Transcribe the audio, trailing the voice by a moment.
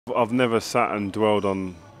I've never sat and dwelled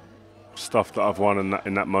on stuff that I've won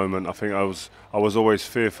in that moment. I think I was always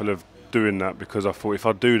fearful of doing that because I thought if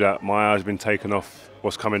I do that, my eyes have been taken off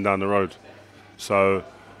what's coming down the road. So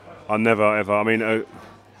I never ever. I mean,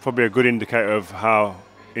 probably a good indicator of how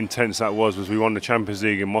intense that was we won the Champions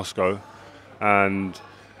League in Moscow, and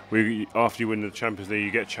after you win the Champions League, you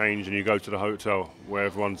get changed and you go to the hotel where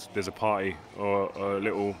there's a party or a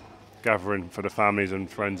little gathering for the families and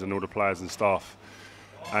friends and all the players and staff.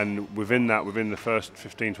 And within the first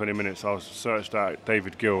 15-20 minutes, I searched out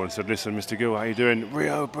David Gill and said, "Listen, Mr. Gill, how you doing?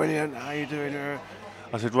 Rio, brilliant. How you doing?"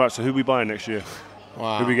 I said, "Right, so who are we buying next year?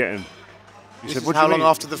 Wow. Who are we getting?" He This said, is "What do how you long mean?"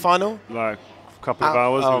 after the final? Like a couple of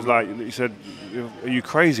hours. It was like, he said, "Are you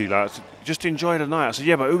crazy? Like, just enjoy the night." I said,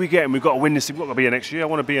 "Yeah, but who are we getting? We've got to win this. We've got to be here next year. I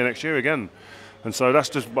want to be here next year again." And so that's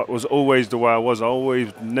just what was always the way I was. I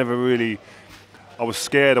was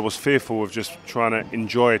scared. I was fearful of just trying to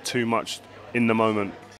enjoy too much in the moment.